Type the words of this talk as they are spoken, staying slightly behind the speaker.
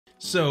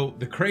So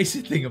the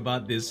crazy thing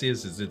about this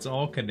is it's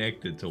all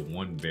connected to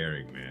one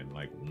bearing, man.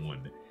 Like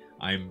one.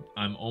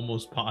 I'm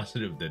almost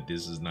positive that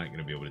this is not going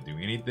to be able to do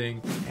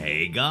anything.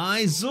 Hey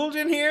guys,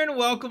 Zueljin here, and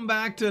welcome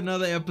back to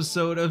another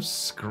episode of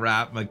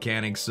Scrap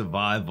Mechanic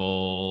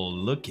Survival.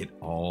 Look at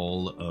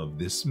all of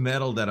this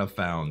metal that I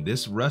found.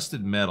 This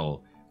rusted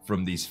metal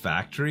from these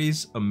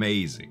factories,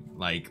 amazing.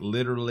 Like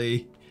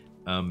literally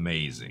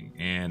amazing.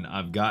 And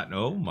I've gotten,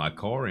 oh, my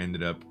car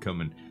ended up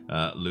coming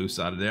loose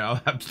out of there. I'll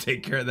have to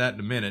take care of that in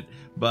a minute.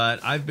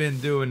 But I've been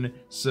doing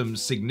some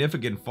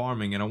significant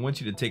farming, and I want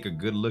you to take a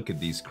good look at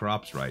these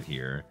crops right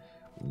here.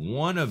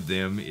 One of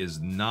them is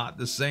not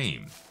the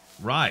same.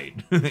 Right.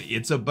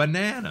 It's a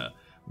banana.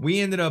 We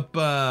ended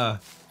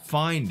up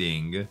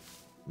finding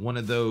one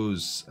of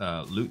those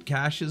loot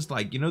caches,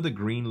 like, you know, the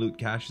green loot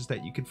caches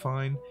that you could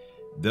find?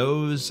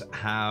 Those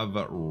have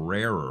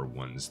rarer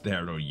ones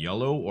that are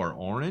yellow or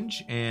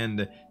orange,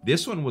 and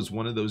this one was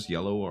one of those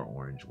yellow or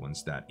orange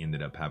ones that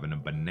ended up having a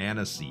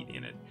banana seed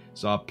in it.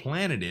 So I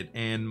planted it,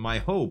 and my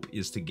hope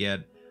is to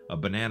get a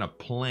banana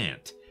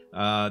plant.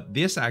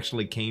 This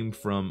actually came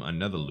from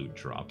another loot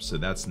drop, so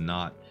that's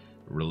not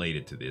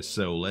related to this.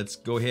 So let's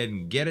go ahead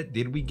and get it.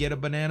 Did we get a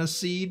banana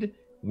seed?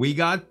 We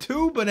got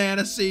 2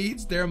 banana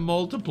seeds. They're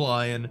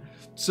multiplying.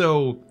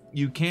 So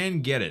you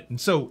can get it. And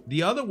so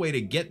the other way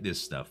to get this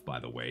stuff, by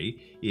the way,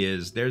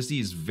 is there's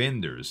these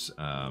vendors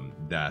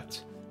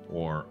that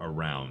are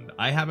around.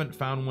 I haven't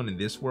found one in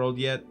this world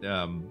yet,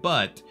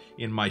 but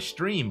in my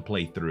stream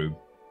playthrough,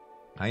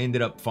 I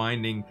ended up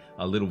finding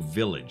a little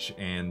village,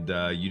 and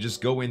you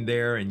just go in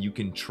there and you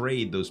can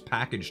trade those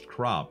packaged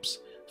crops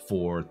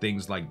for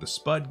things like the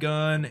spud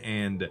gun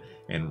and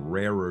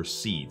rarer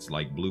seeds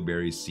like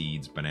blueberry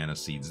seeds, banana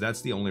seeds.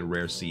 That's the only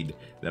rare seed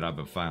that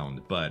I've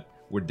found, but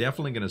we're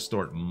definitely going to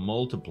start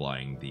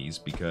multiplying these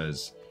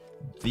because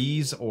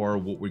these are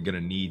what we're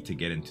going to need to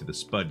get into the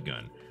spud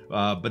gun.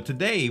 But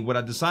today, what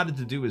I decided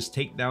to do is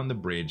take down the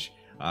bridge.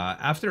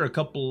 After a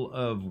couple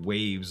of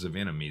waves of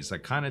enemies, I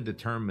kind of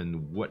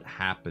determined what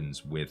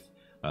happens with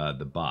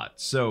the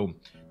bots. So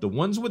the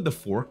ones with the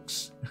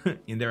forks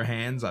in their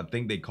hands, I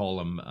think they call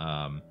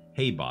them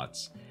hay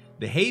bots.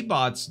 The hay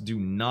bots do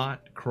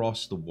not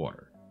cross the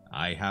water.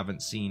 I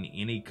haven't seen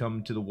any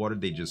come to the water.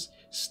 They just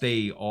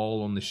stay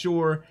all on the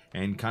shore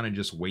and kind of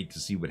just wait to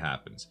see what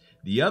happens.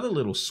 The other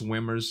little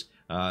swimmers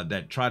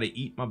that try to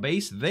eat my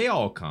base, they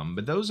all come,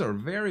 but those are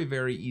very,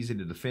 very easy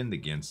to defend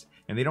against,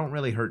 and they don't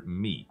really hurt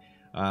me.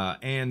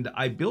 And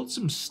I built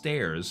some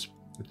stairs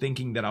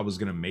thinking that I was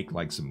going to make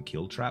like some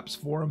kill traps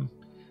for them.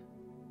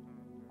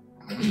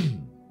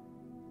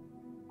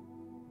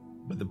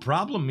 But the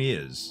problem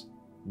is,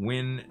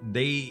 when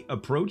they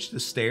approach the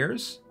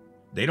stairs,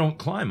 they don't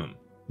climb them.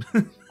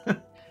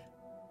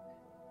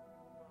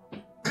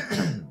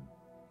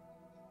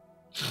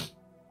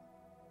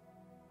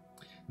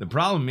 The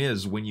problem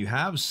is, when you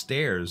have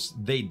stairs,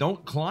 they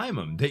don't climb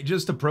them. They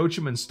just approach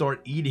them and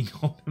start eating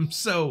on them.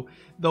 So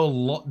the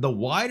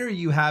wider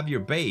you have your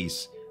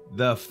base,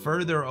 the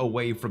further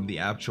away from the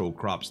actual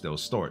crops they'll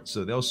start.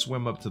 So they'll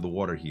swim up to the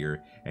water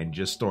here and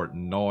just start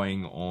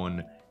gnawing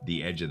on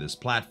the edge of this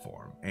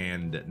platform.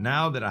 And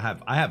now that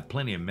I have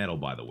plenty of metal,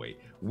 by the way.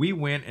 We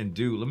went and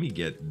let me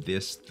get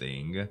this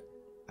thing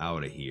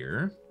out of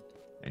here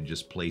and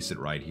just place it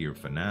right here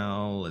for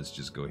now. Let's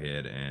just go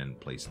ahead and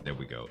place it. There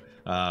we go.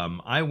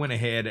 I went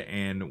ahead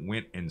and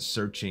went and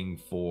searching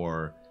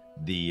for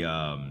the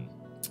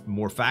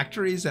more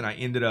factories, and I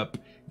ended up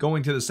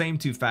going to the same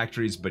 2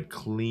 factories but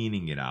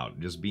cleaning it out,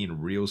 just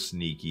being real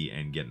sneaky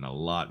and getting a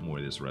lot more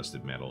of this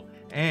rusted metal.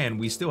 And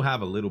we still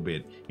have a little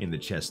bit in the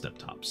chest up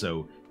top,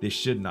 so this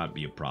should not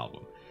be a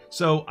problem.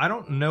 So I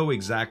don't know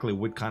exactly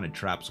what kind of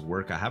traps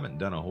work. I haven't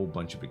done a whole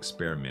bunch of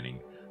experimenting.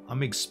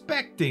 I'm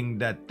expecting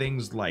that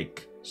things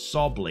like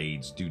saw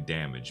blades do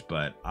damage,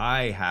 but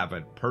I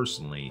haven't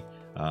personally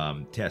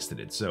tested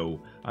it.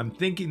 So I'm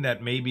thinking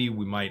that maybe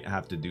we might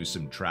have to do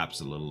some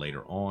traps a little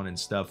later on and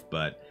stuff,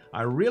 but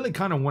I really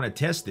kind of want to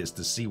test this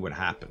to see what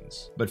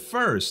happens. But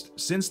first,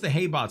 since the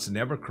hay bots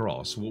never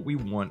cross, what we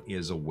want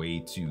is a way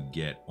to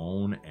get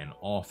on and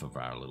off of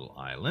our little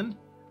island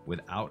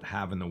without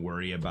having to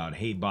worry about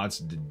hay bots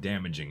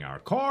damaging our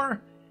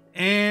car.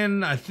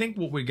 And I think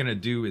what we're gonna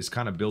do is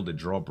kind of build a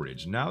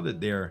drawbridge. Now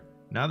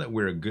that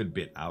we're a good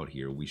bit out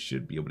here, we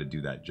should be able to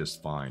do that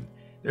just fine.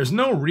 There's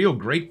no real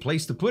great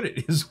place to put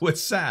it, is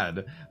what's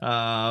sad.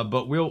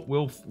 But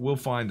we'll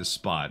find a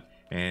spot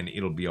and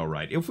it'll be all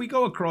right. If we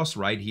go across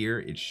right here,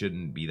 it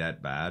shouldn't be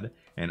that bad.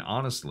 And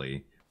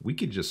honestly, we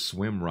could just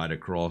swim right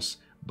across.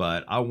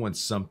 But I want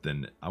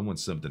something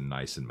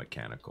nice and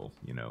mechanical,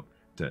 you know,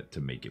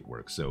 to make it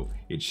work. So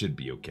it should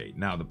be okay.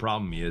 Now the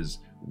problem is,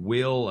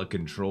 will a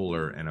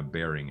controller and a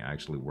bearing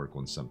actually work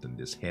on something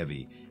this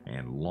heavy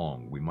and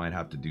long? We might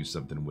have to do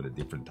something with a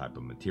different type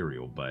of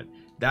material, but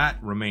that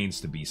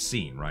remains to be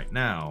seen. Right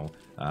now,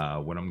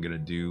 what I'm gonna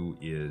do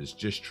is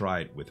just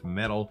try it with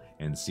metal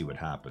and see what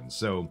happens.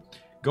 So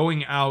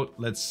going out,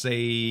 let's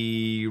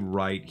say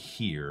right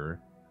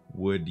here,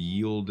 would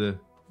yield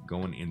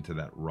going into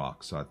that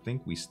rock. So I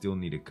think we still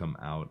need to come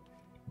out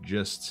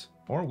just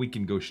Or we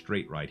can go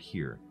straight right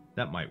here.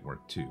 That might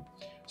work too.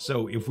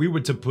 So if we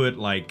were to put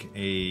like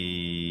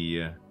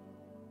a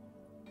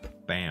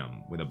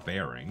bam with a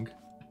bearing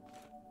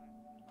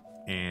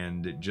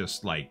and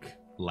just like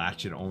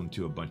latch it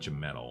onto a bunch of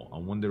metal, I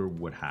wonder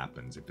what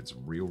happens if it's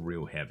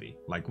real heavy,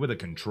 like with a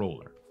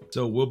controller.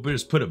 So we'll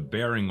just put a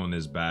bearing on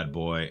this bad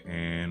boy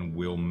and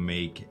we'll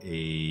make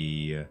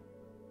a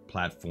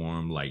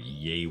platform like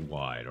yay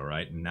wide. All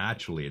right,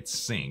 naturally it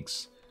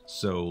sinks.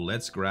 So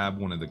let's grab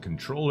one of the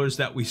controllers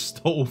that we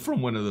stole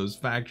from one of those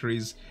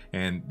factories,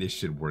 and this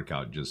should work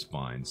out just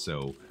fine.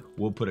 So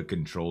we'll put a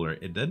controller.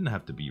 It doesn't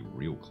have to be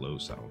real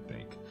close, I don't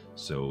think.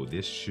 So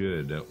this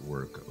should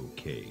work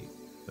okay.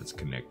 Let's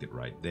connect it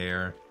right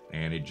there,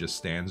 and it just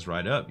stands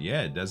right up.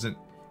 Yeah, it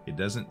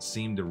doesn't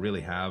seem to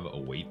really have a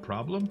weight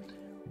problem.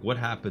 What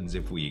happens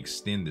if we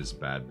extend this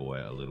bad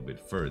boy a little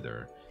bit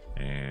further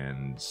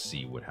and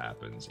see what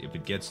happens? If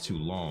it gets too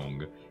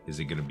long, is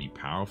it going to be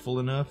powerful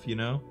enough, you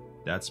know?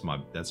 That's my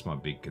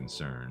big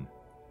concern.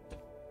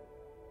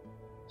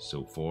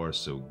 So far,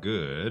 so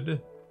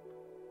good.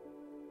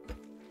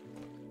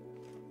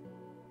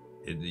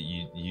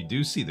 You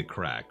do see the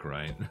crack,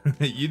 right?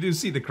 You do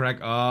see the crack.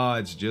 Oh,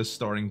 it's just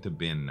starting to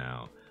bend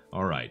now.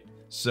 All right.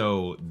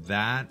 So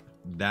that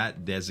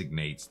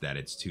designates that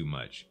it's too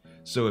much.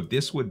 So if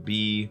this would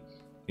be,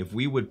 if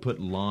we would put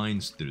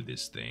lines through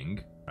this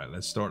thing. All right,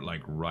 let's start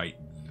like right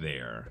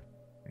there.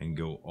 And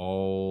go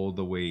all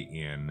the way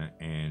in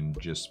and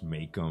just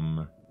make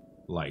them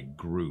like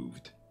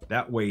grooved.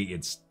 That way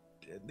it's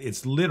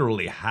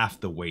literally half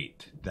the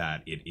weight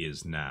that it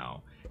is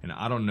now. And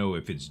I don't know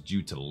if it's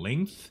due to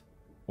length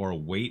or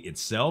weight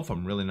itself.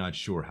 I'm really not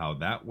sure how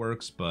that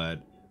works,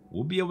 but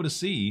we'll be able to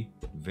see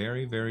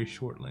very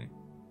shortly.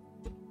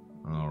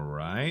 All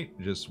right,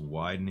 just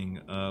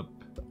widening up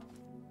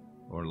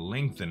or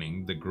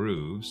lengthening the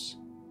grooves.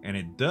 And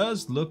it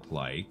does look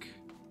like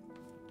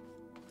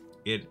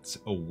it's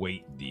a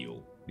weight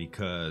deal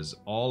because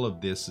all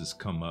of this has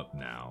come up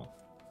now.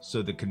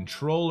 So the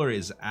controller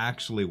is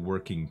actually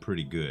working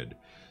pretty good.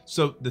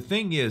 So the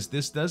thing is,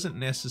 this doesn't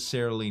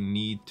necessarily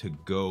need to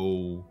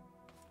go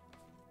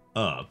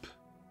up,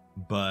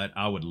 but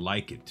I would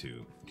like it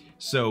to.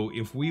 So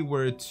if we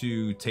were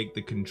to take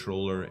the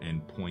controller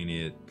and point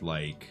it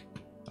like,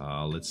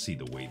 let's see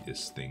the way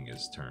this thing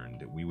is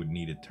turned. We would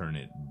need to turn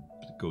it,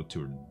 go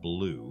to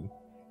blue.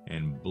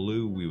 And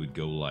blue we would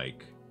go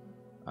like,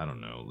 I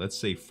don't know, let's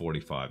say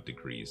 45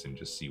 degrees and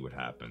just see what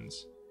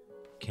happens.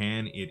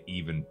 Can it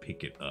even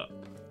pick it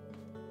up?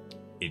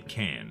 It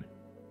can.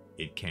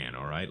 It can,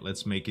 all right?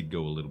 Let's make it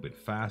go a little bit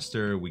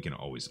faster. We can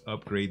always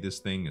upgrade this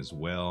thing as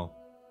well.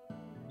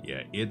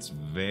 Yeah, it's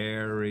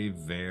very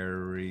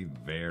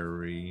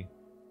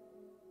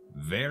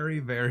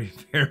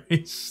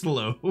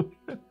slow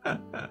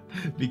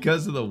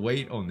because of the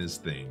weight on this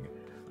thing.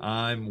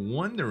 I'm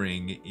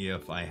wondering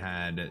if I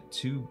had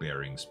two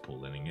bearings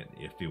pulling it,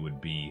 if it would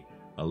be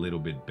a little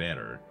bit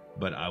better,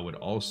 but I would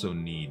also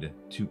need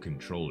two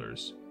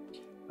controllers.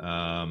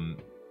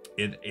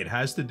 It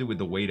has to do with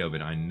the weight of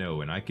it, I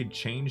know, and I could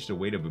change the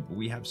weight of it, but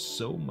we have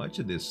so much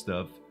of this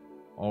stuff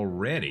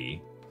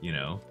already, you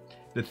know.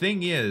 The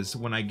thing is,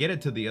 when I get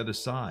it to the other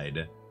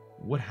side,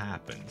 what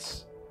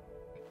happens?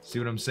 See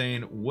what I'm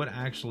saying? What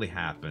actually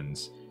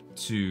happens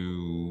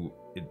to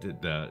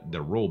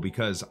the roll?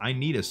 Because I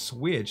need a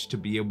switch to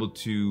be able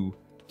to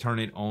turn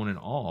it on and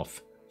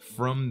off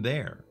from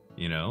there,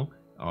 you know.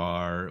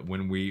 Or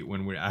when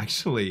we're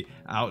actually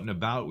out and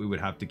about, we would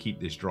have to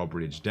keep this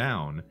drawbridge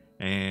down,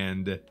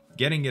 and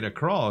getting it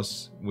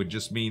across would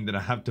just mean that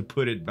I have to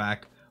put it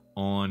back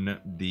on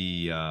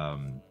the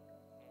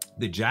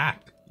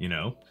jack, you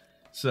know.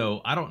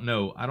 So I don't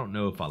know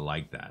if I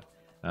like that.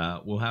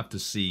 We'll have to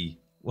see.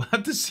 We'll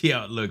have to see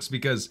how it looks,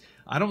 because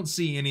I don't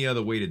see any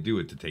other way to do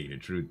it, to tell you the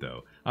truth,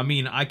 though. I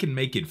mean, I can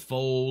make it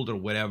fold or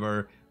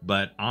whatever,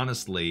 but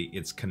honestly,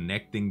 it's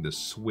connecting the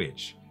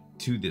switch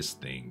to this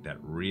thing that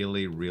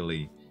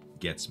really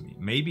gets me.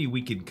 Maybe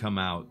we could come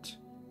out.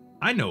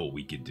 I know what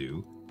we could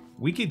do.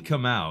 We could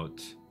come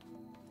out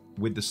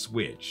with the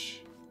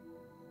switch.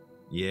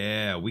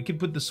 Yeah, we could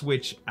put the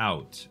switch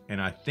out, and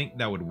I think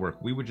that would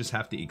work. We would just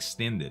have to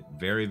extend it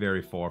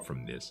very far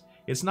from this.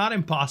 It's not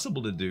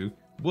impossible to do.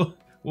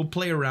 We'll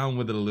play around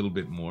with it a little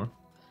bit more.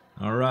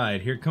 All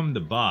right, here come the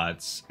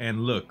bots,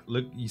 and look,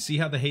 you see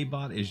how the hay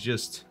bot is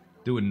just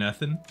doing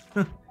nothing?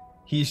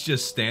 He's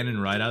just standing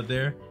right out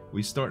there.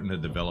 We're starting to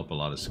develop a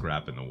lot of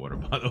scrap in the water,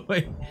 by the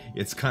way.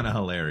 It's kind of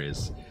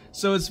hilarious.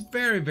 So it's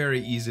very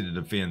easy to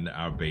defend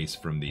our base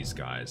from these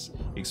guys,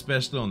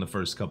 especially on the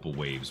first couple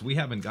waves. We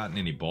haven't gotten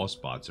any boss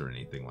bots or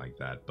anything like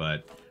that,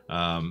 but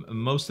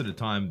most of the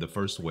time, the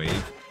first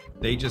wave,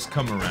 they just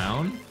come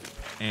around,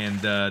 and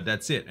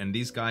that's it. And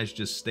these guys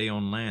just stay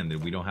on land,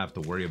 and we don't have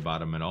to worry about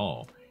them at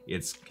all.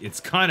 It's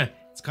kind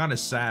of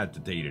sad, to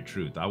tell you the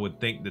truth. I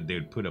would think that they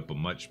would put up a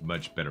much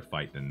better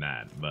fight than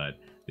that, but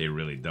they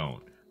really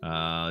don't.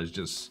 Let's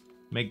just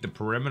make the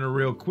perimeter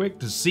real quick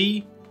to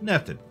see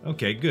nothing.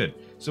 Okay, good.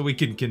 So we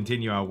can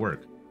continue our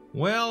work.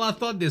 Well, I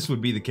thought this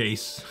would be the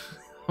case.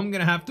 I'm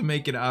gonna have to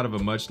make it out of a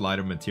much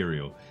lighter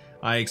material.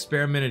 I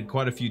experimented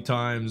quite a few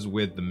times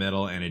with the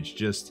metal, and it's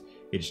just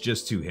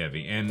too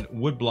heavy. And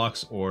wood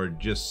blocks are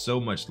just so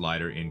much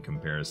lighter in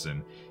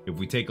comparison. If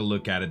we take a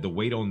look at it, the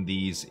weight on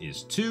these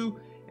is 2,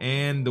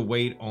 and the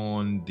weight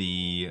on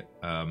the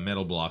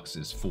metal blocks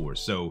is 4.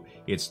 So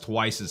it's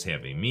twice as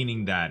heavy,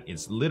 meaning that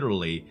it's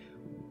literally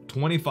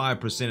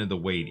 25% of the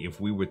weight if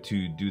we were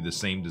to do the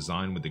same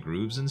design with the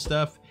grooves and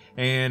stuff.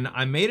 And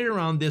I made it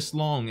around this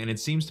long, and it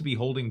seems to be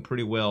holding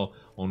pretty well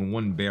on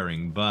one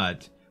bearing,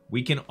 but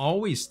we can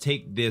always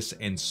take this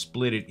and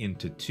split it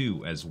into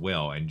 2 as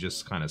well and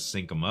just kind of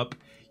sync them up.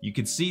 You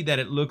can see that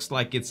it looks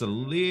like it's a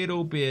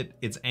little bit,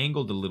 it's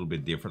angled a little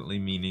bit differently,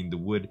 meaning the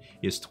wood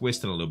is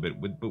twisted a little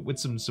bit, but with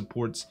some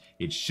supports,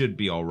 it should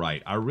be all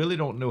right. I really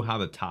don't know how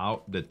the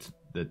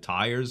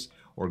tires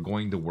are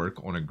going to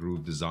work on a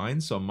groove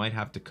design, so I might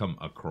have to come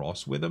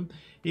across with them.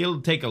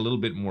 It'll take a little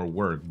bit more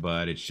work,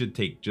 but it should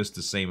take just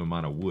the same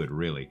amount of wood,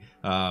 really.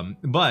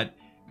 But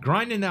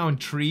grinding down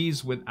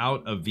trees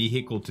without a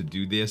vehicle to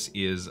do this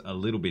is a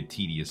little bit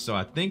tedious. So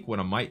I think what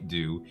I might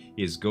do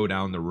is go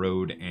down the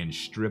road and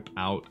strip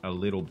out a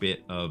little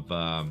bit of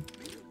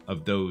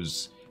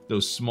those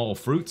small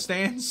fruit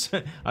stands.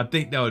 I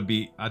think that would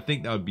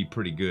be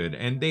pretty good.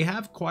 And they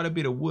have quite a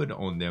bit of wood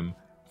on them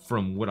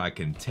from what I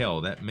can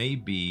tell. That may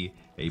be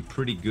a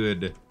pretty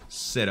good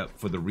setup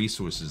for the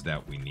resources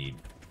that we need.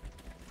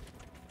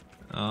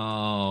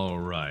 All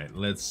right,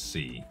 let's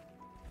see.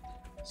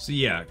 So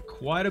yeah,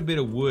 quite a bit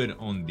of wood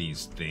on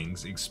these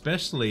things,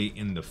 especially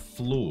in the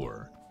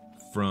floor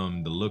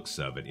from the looks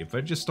of it. If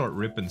I just start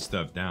ripping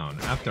stuff down,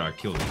 after I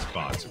kill these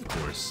bots, of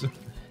course.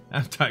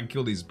 After I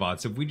kill these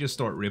bots, if we just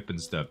start ripping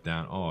stuff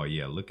down, oh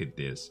yeah, look at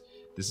this.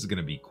 This is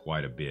gonna be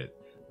quite a bit.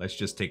 Let's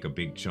just take a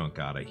big chunk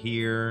out of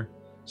here.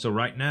 So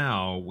right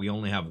now, we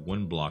only have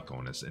 1 block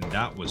on us, and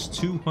that was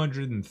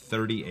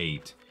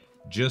 238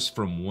 just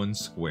from 1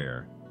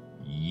 square.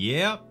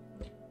 Yep.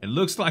 It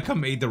looks like I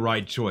made the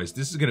right choice.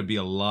 This is going to be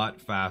a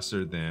lot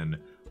faster than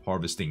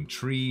harvesting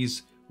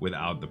trees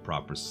without the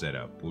proper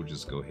setup. We'll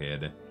just go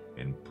ahead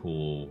and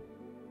pull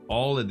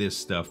all of this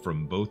stuff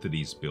from both of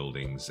these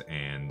buildings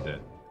and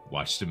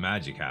watch the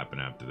magic happen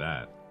after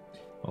that.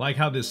 I like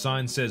how this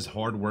sign says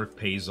hard work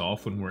pays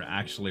off when we're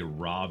actually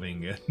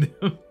robbing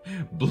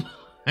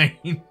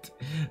blind.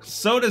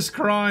 So does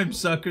crime,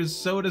 suckers.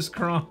 So does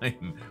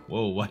crime.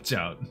 Whoa, watch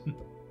out.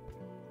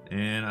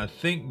 And I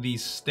think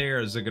these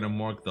stairs are going to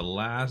mark the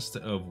last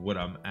of what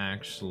I'm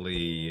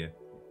actually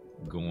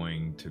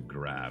going to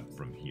grab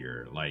from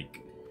here. Like,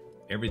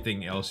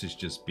 everything else is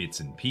just bits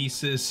and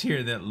pieces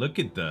here. That look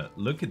at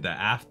the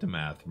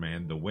aftermath,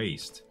 man. The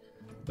waste.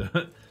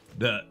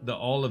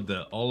 All of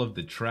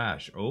the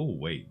trash. Oh,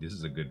 wait. This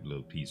is a good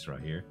little piece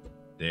right here.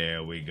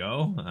 There we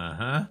go.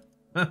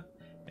 Uh-huh.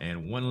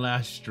 And one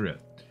last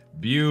strip.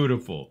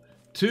 Beautiful.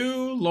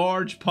 2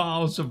 large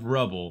piles of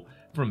rubble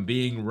from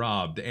being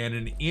robbed and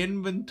an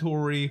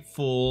inventory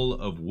full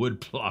of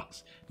wood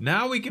blocks.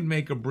 Now we can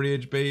make a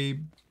bridge,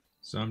 babe.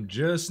 So I'm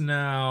just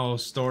now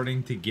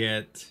starting to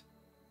get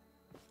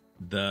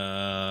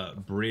the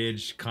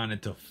bridge kind of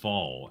to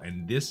fall,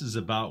 and this is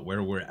about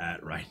where we're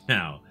at right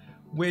now,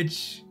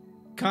 which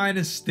kind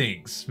of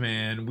stinks,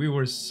 man. We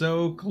were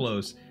so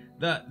close.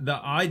 The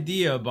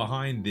idea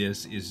behind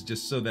this is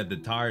just so that the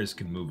tires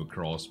can move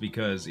across,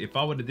 because if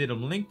I would have did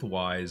them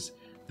lengthwise,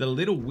 the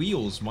little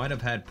wheels might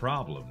have had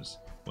problems.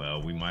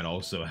 Well, we might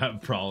also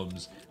have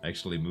problems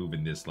actually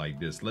moving this like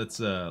this. Let's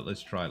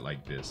try it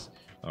like this.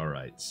 All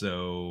right,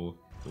 so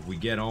if we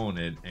get on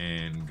it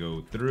and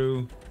go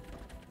through,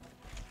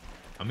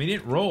 I mean,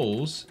 it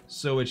rolls,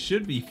 so it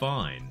should be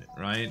fine,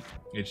 right?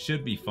 It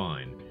should be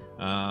fine.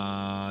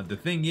 The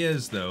thing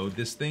is, though,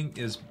 this thing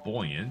is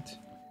buoyant,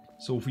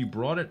 so if we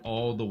brought it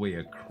all the way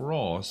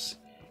across,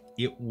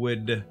 it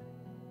would...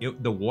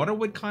 the water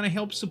would kind of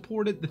help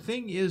support it. The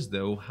thing is,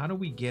 though, how do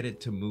we get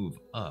it to move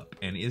up?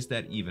 And is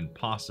that even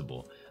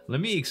possible?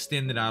 Let me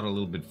extend it out a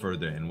little bit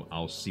further and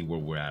I'll see where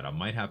we're at. I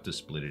might have to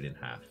split it in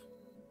half.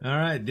 All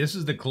right, this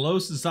is the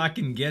closest I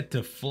can get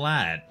to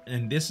flat.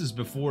 And this is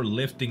before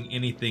lifting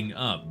anything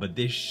up. But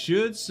this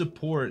should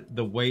support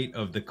the weight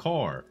of the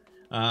car.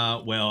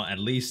 Well, at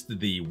least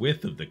the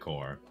width of the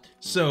car.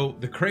 So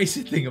the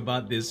crazy thing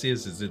about this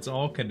is it's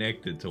all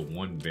connected to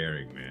one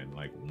bearing, man.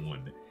 Like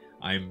one.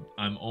 I'm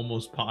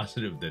almost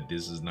positive that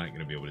this is not going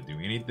to be able to do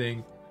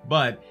anything.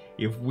 But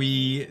if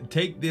we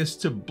take this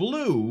to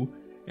blue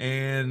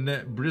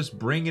and just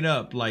bring it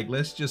up, like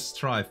let's just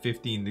try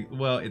 15,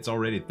 well, it's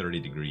already 30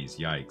 degrees,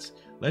 yikes.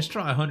 Let's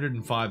try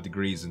 105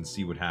 degrees and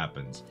see what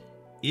happens.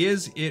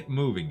 Is it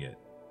moving it?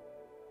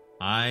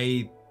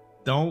 I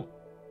don't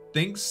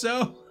think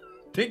so.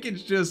 I think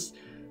it's just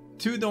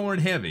too darn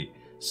heavy.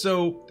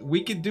 So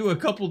we could do a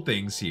couple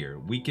things here.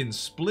 We can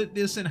split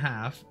this in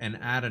half and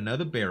add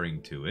another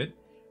bearing to it.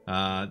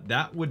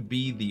 That would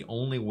be the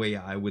only way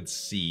I would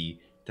see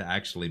to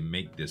actually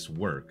make this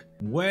work.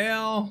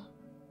 Well,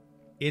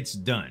 it's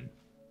done.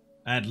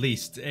 At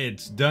least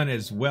it's done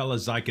as well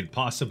as I could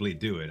possibly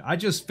do it. I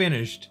just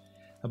finished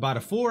about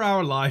a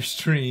 4-hour live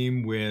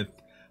stream with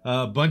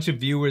a bunch of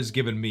viewers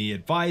giving me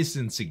advice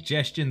and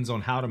suggestions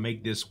on how to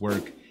make this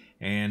work.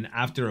 And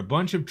after a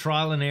bunch of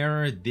trial and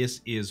error,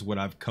 this is what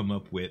I've come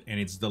up with. And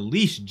it's the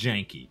least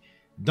janky.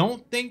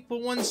 Don't think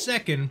for 1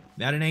 second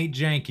that it ain't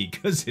janky,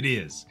 because it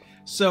is.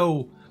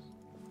 So,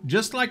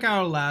 just like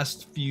our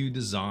last few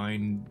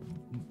design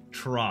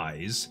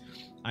tries,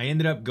 I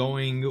ended up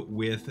going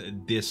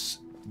with this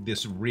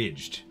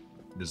ridged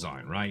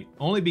design, right?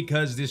 Only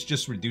because this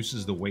just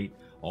reduces the weight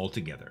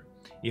altogether.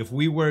 If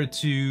we were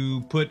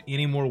to put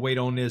any more weight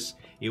on this,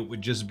 it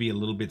would just be a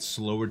little bit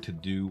slower to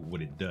do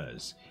what it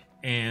does.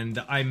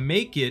 And I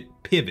make it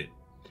pivot.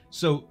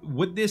 So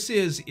what this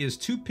is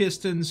 2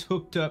 pistons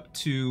hooked up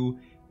to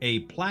a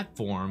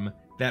platform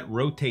that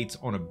rotates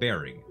on a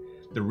bearing.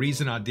 The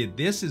reason I did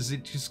this is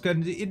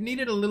it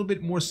needed a little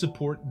bit more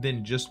support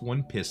than just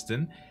 1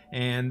 piston,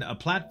 and a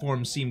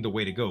platform seemed the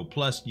way to go.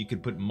 Plus, you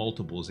could put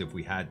multiples if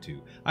we had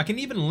to. I can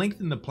even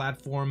lengthen the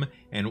platform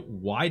and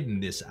widen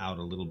this out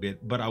a little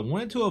bit, but I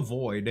wanted to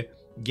avoid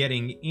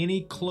getting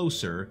any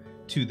closer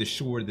to the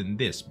shore than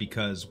this,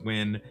 because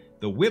when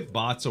the whip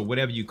bots, or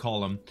whatever you call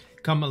them,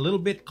 come a little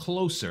bit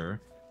closer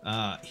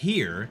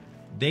here,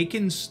 they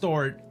can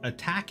start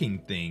attacking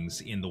things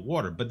in the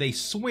water, but they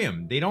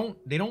swim. They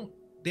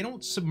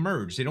don't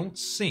submerge, they don't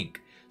sink.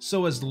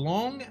 So as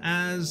long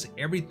as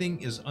everything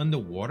is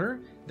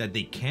underwater that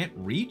they can't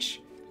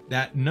reach,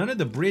 that none of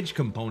the bridge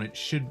components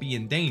should be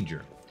in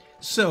danger.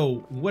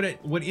 So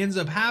what ends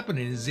up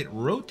happening is it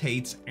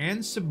rotates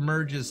and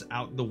submerges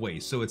out the way.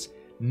 So it's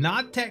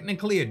not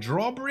technically a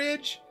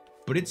drawbridge,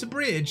 but it's a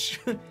bridge.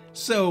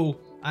 So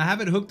I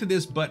have it hooked to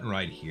this button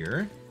right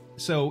here.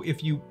 So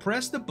if you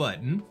press the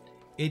button,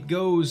 it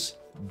goes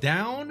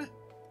down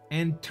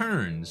and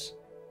turns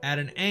at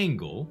an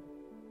angle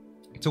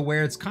to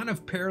where it's kind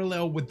of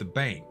parallel with the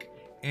bank.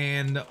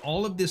 And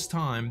all of this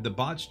time, the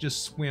bots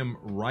just swim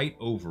right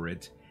over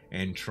it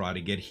and try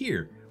to get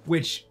here,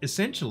 which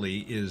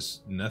essentially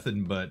is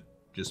nothing but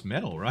just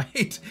metal,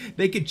 right?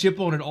 They could chip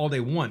on it all they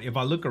want. If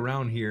I look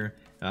around here,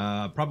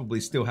 probably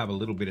still have a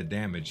little bit of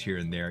damage here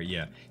and there.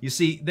 Yeah, you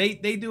see,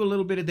 they do a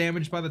little bit of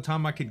damage by the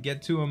time I could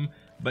get to them,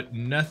 but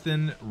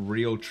nothing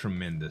real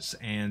tremendous.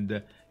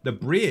 And the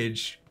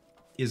bridge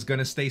is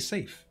gonna stay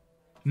safe.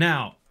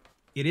 Now,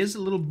 it is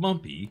a little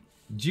bumpy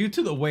due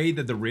to the way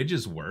that the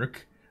ridges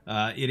work.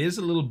 It is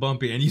a little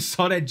bumpy, and you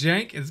saw that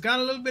jank. It's got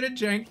a little bit of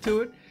jank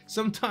to it.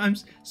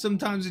 Sometimes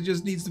it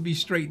just needs to be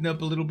straightened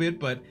up a little bit,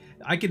 but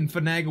I can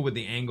finagle with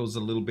the angles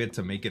a little bit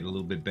to make it a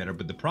little bit better.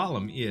 But the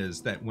problem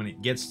is that when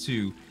it gets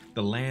to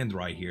the land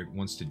right here, it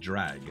wants to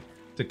drag.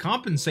 To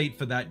compensate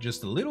for that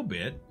just a little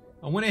bit,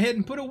 I went ahead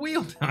and put a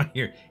wheel down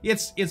here.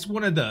 It's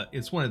one of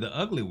the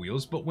ugly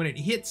wheels, but when it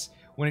hits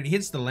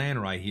the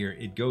land right here,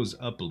 it goes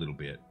up a little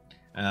bit.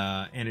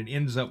 And it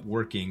ends up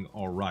working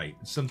all right.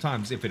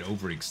 Sometimes if it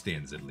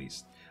overextends, at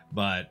least.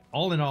 But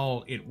all in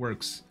all, it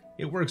works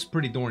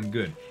pretty darn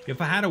good.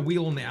 If I had a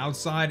wheel on the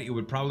outside, it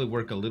would probably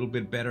work a little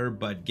bit better,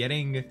 but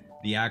getting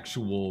the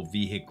actual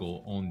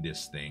vehicle on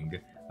this thing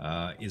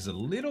is a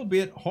little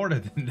bit harder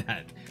than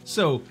that.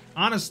 So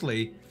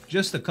honestly,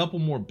 just a couple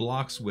more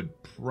blocks would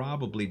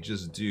probably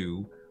just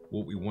do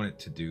what we want it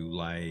to do.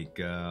 Like,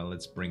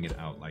 let's bring it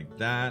out like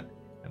that.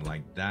 And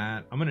like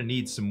that. I'm gonna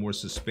need some more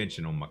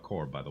suspension on my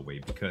car, by the way,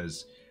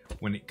 because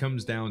when it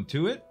comes down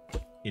to it,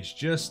 it's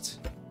just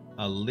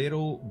a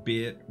little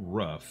bit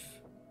rough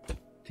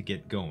to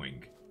get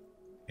going.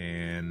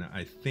 And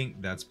I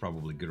think that's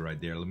probably good right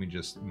there. Let me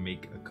just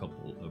make a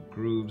couple of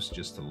grooves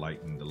just to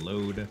lighten the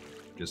load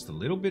just a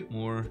little bit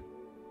more.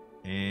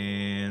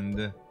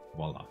 And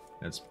voila,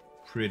 that's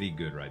pretty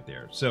good right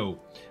there. So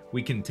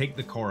we can take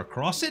the car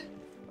across it.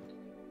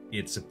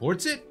 It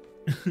supports it.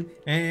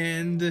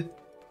 And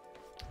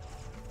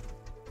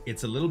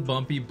it's a little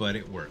bumpy, but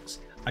it works.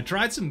 I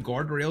tried some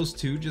guardrails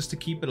too, just to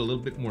keep it a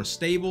little bit more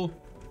stable.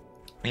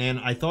 And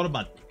I thought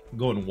about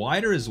going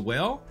wider as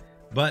well.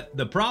 But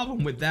the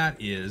problem with that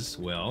is,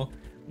 well,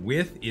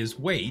 width is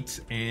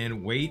weight,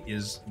 and weight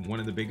is one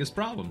of the biggest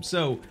problems.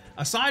 So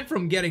aside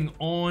from getting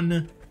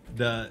on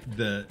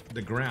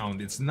the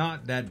ground, it's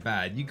not that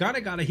bad. You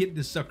gotta hit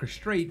this sucker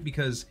straight,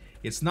 because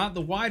it's not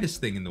the widest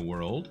thing in the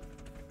world.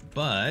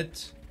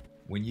 But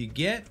when you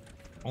get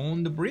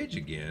on the bridge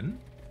again,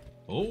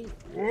 when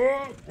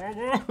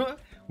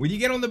you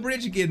get on the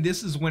bridge again,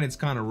 this is when it's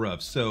kind of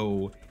rough.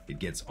 So it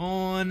gets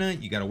on,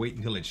 you gotta wait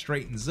until it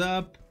straightens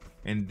up,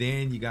 and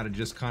then you gotta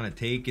just kind of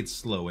take it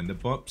slow, and the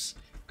bumps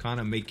kind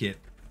of make it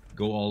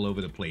go all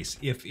over the place.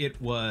 If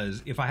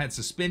I had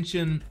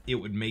suspension, it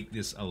would make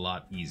this a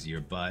lot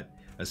easier, but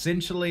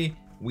essentially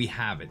we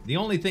have it. The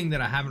only thing that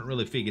I haven't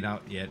really figured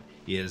out yet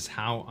is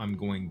how I'm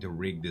going to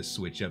rig this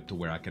switch up to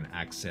where I can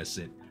access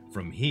it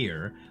from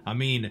here. I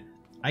mean,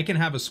 I can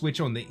have a switch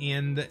on the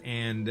end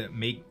and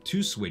make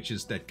 2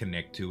 switches that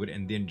connect to it,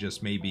 and then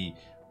just maybe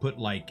put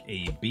like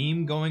a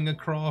beam going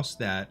across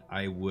that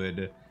I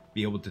would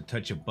be able to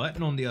touch a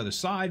button on the other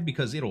side,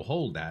 because it'll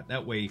hold that.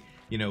 That way,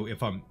 you know,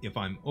 if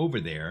I'm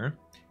over there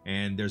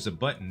and there's a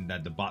button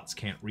that the bots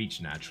can't reach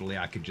naturally,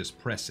 I could just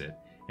press it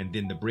and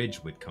then the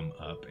bridge would come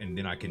up, and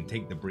then I can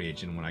take the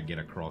bridge, and when I get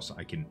across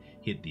I can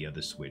hit the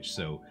other switch.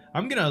 So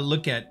I'm gonna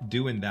look at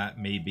doing that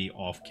maybe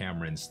off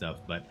camera and stuff,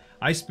 but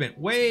I spent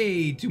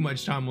way too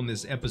much time on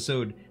this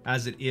episode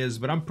as it is,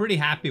 but I'm pretty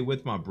happy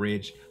with my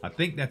bridge. I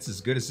think that's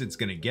as good as it's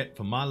gonna get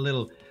for my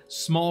little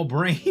small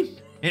brain.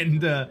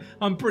 And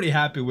I'm pretty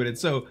happy with it.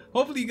 So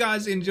hopefully you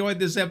guys enjoyed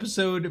this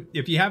episode.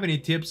 If you have any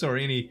tips or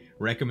any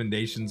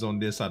recommendations on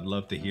this, I'd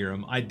love to hear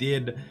them. I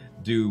did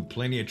do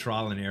plenty of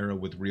trial and error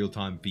with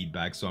real-time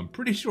feedback, so I'm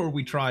pretty sure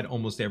we tried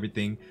almost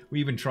everything. We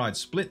even tried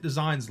split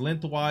designs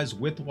lengthwise,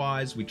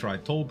 widthwise. We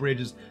tried toll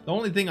bridges. The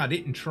only thing I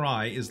didn't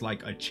try is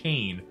like a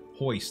chain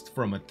hoist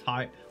from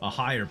a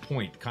higher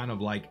point, kind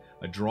of like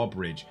a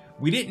drawbridge.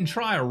 We didn't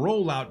try a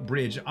rollout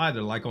bridge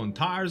either, like on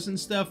tires and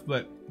stuff,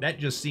 but that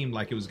just seemed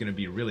like it was going to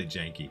be really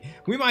janky.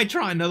 We might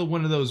try another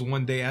one of those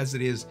one day. As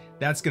it is,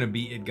 that's going to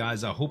be it,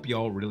 guys. I hope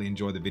y'all really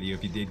enjoyed the video.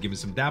 If you did, give me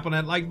some tap on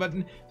that like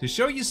button to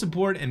show your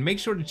support, and make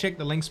sure to check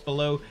the links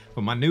below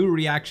for my new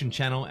reaction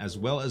channel as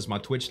well as my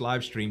Twitch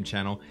live stream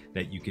channel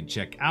that you can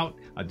check out.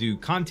 I do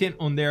content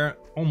on there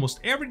almost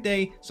every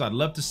day, so I'd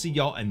love to see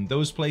y'all in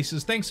those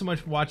places. Thanks so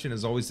much for watching.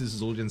 As always, this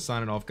is Zueljin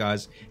signing off,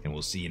 guys, and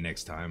we'll see you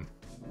next time.